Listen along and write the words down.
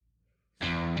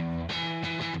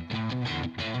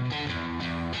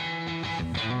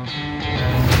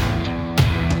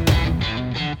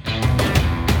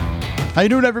How you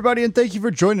doing, everybody? And thank you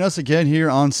for joining us again here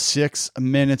on 6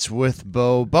 Minutes with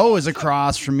Bo. Bo is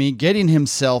across from me, getting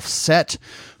himself set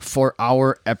for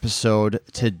our episode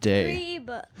today. 3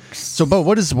 books. So, Bo,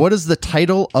 what is the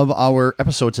title of our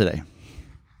episode today?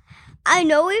 I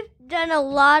know we've done a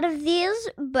lot of these,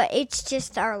 but it's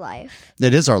just our life.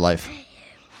 It is our life.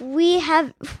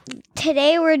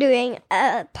 Today we're doing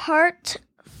part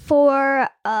 4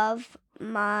 of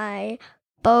my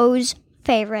Bo's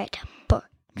favorite book.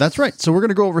 That's right. So we're going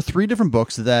to go over 3 different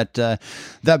books that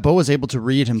Bo is able to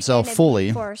read himself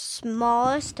fully. For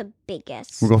smallest to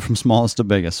biggest. We'll go from smallest to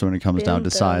biggest when it comes down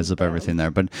to size of everything there.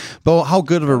 But, Bo, how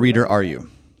good of a reader are you?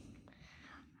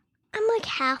 I'm like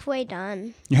halfway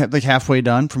done. You're like halfway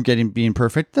done from being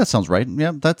perfect? That sounds right.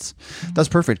 Yeah, that's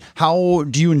perfect. How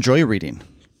do you enjoy reading?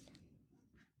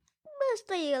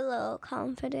 Mostly a little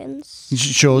confidence. You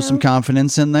should show some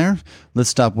confidence in there. Let's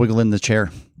stop wiggling the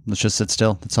chair. Let's just sit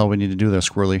still. That's all we need to do there,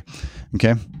 Squirrely.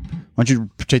 Okay? Why don't you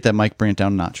take that mic, bring it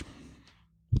down a notch?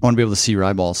 I want to be able to see your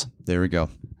eyeballs. There we go.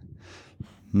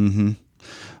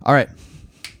 All right.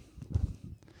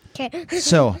 Okay.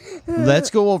 So let's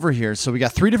go over here. So we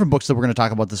got 3 different books that we're going to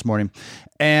talk about this morning.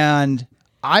 And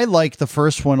I like the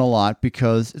first one a lot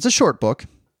because it's a short book.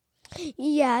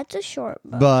 Yeah, it's a short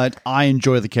book. But I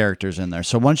enjoy the characters in there.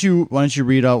 So why don't you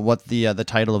read out what the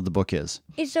title of the book is?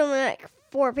 It's only like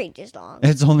 4 pages long.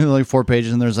 It's only like 4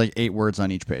 pages, and there's like 8 words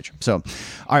on each page. So,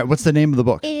 all right, what's the name of the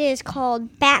book? It is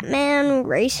called Batman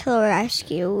Race to the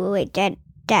Rescue. Wait, Dead.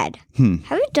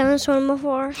 Have we done this one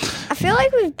before? I feel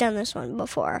like we've done this one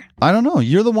before. I don't know.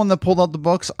 You're the one that pulled out the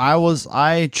books.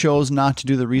 I chose not to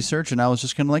do the research, and I was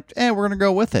just kind of like, we're going to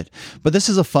go with it. But this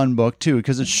is a fun book, too,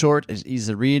 because it's short, it's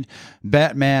easy to read.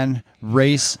 Batman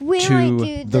Race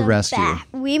to the Rescue.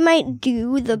 We might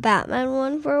do the Batman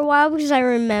one for a while, because I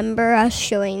remember us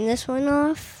showing this one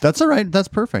off. That's all right. That's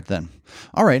perfect, then.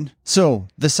 All right. So,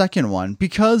 the second one,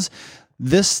 because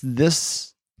this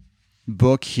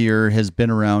book here has been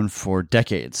around for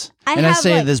decades. I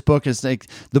say this book is like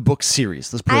the book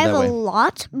series. Let's put it that way. I have a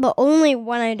lot, but only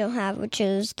one I don't have, which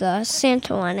is the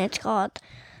Santa one. It's called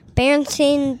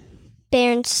Berenstain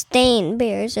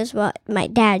Bears is what my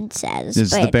dad says.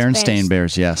 It's the Berenstain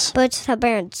Bears, yes. But it's the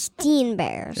Berenstain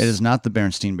Bears. It is not the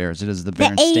Berenstain Bears. It is the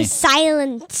Berenstain. The A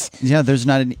silent. Yeah, there's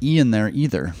not an E in there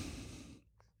either.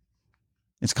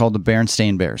 It's called the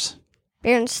Berenstain Bears.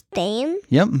 Berenstain?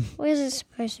 Yep. What is this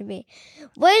supposed to be?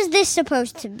 What is this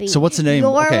supposed to be? So what's the name?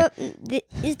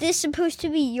 Is this supposed to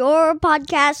be your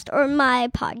podcast or my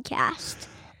podcast?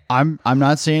 I'm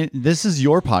not saying this is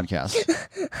your podcast.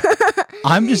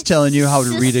 I'm just telling you how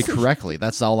to read it correctly.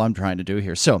 That's all I'm trying to do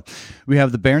here. So we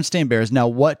have the Berenstain Bears. Now,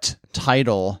 what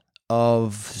title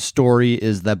of story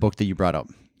is that book that you brought up?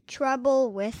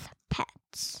 Trouble with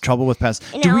Pets. Trouble with Pets.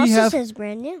 And it also says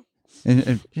brand new.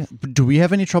 Do we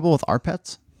have any trouble with our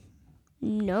pets?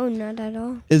 No, not at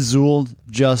all. Is Zool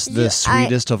just the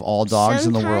sweetest of all dogs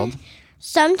in the world?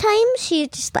 Sometimes she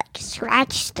just like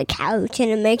scratches the couch and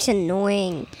it makes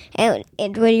annoying. And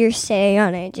when you're sitting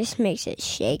on it, it just makes it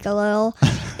shake a little.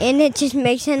 And it just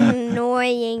makes an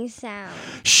annoying sound.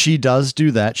 She does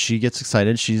do that. She gets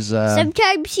excited.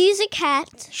 Sometimes she's a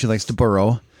cat. She likes to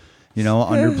burrow.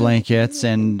 Under blankets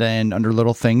and under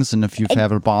little things. And if you've had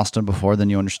a Boston before, then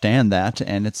you understand that.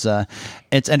 And it's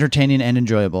entertaining and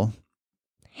enjoyable.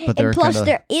 But there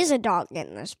is a dog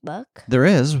in this book. There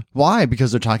is. Why?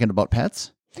 Because they're talking about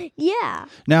pets? Yeah.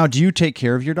 Now, do you take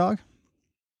care of your dog?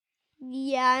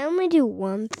 Yeah, I only do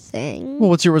one thing. Well,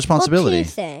 what's your responsibility? Well, 2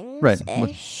 things. Right.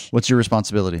 What's your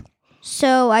responsibility?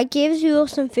 So I give Zool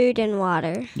some food and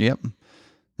water. Yep.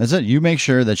 That's it. You make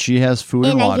sure that she has food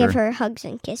and water. And I give her hugs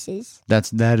and kisses.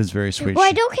 That is very sweet. Well,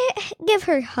 I don't give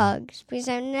her hugs because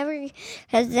then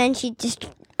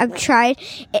I've tried.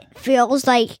 It feels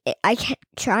like I kept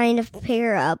trying to pick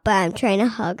her up, but I'm trying to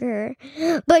hug her,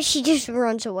 but she just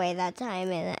runs away that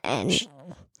time.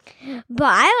 But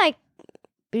I like.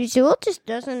 Zool just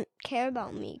doesn't care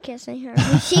about me kissing her.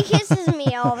 She kisses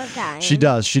me all the time. She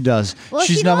does. Well,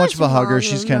 she's not much of a hugger.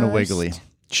 She's kind of wiggly.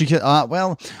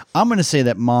 Well, I'm going to say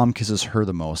that Mom kisses her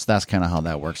the most. That's kind of how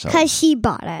that works out. Because she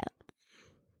bought it.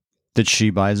 Did she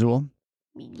buy Zool?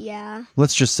 Yeah.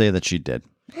 Let's just say that she did,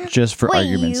 just for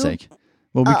argument's sake.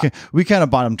 Well, we kind of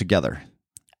bought them together.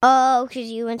 Oh,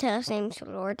 because you went to the same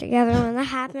store together when that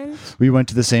happened? We went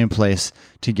to the same place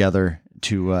together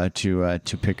to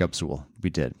pick up Zool. We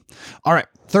did. All right,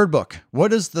 third book.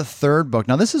 What is the third book?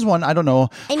 Now, this is one I don't know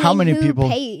how many people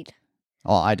paid.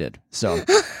 Oh, I did. So,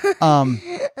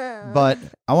 but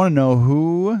I want to know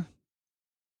who.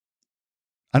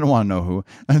 I don't want to know who.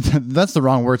 That's the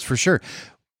wrong words for sure.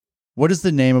 What is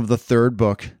the name of the third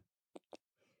book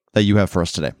that you have for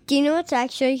us today? Do you know what's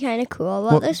actually kind of cool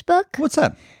about this book? What's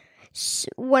that?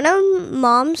 One of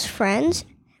Mom's friends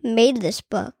made this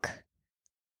book.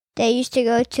 They used to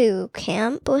go to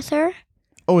camp with her.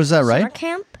 Oh, is that right? Summer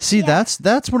camp. See, Yeah.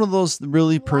 that's one of those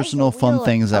really personal, fun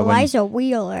things that Eliza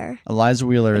Wheeler. Eliza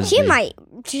Wheeler is. She might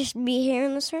just be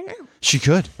hearing this right now. She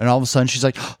could, and all of a sudden she's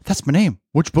like, oh, "That's my name.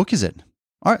 Which book is it?"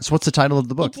 All right. So, what's the title of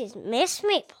the book? It is Miss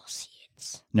Maple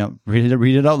Seeds. No, read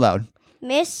it out loud.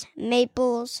 Miss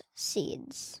Maple's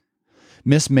Seeds.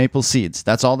 Miss Maple Seeds.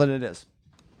 That's all that it is.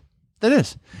 That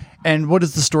is. And what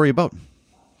is the story about?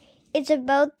 It's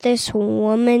about this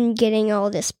woman getting all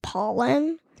this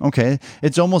pollen. Okay.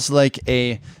 It's almost like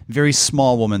a very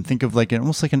small woman. Think of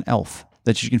almost like an elf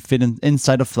that you can fit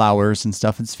inside of flowers and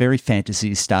stuff. It's very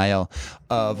fantasy style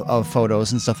of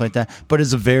photos and stuff like that. But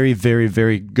it's a very, very,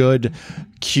 very good,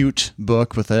 cute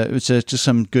book with it's just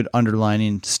some good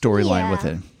underlining storyline with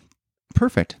it.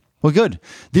 Perfect. Well, good.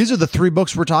 These are the 3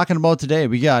 books we're talking about today.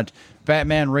 We got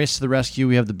Batman Race to the Rescue.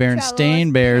 We have the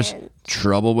Berenstain Bears,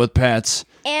 Trouble with Pets.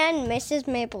 And Mrs.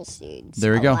 Maple Seeds.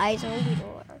 There we go. Eliza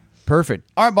Wheeler.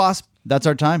 Perfect. All right, boss. That's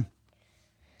our time.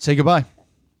 Say goodbye.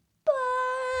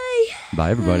 Bye.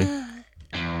 Bye, everybody.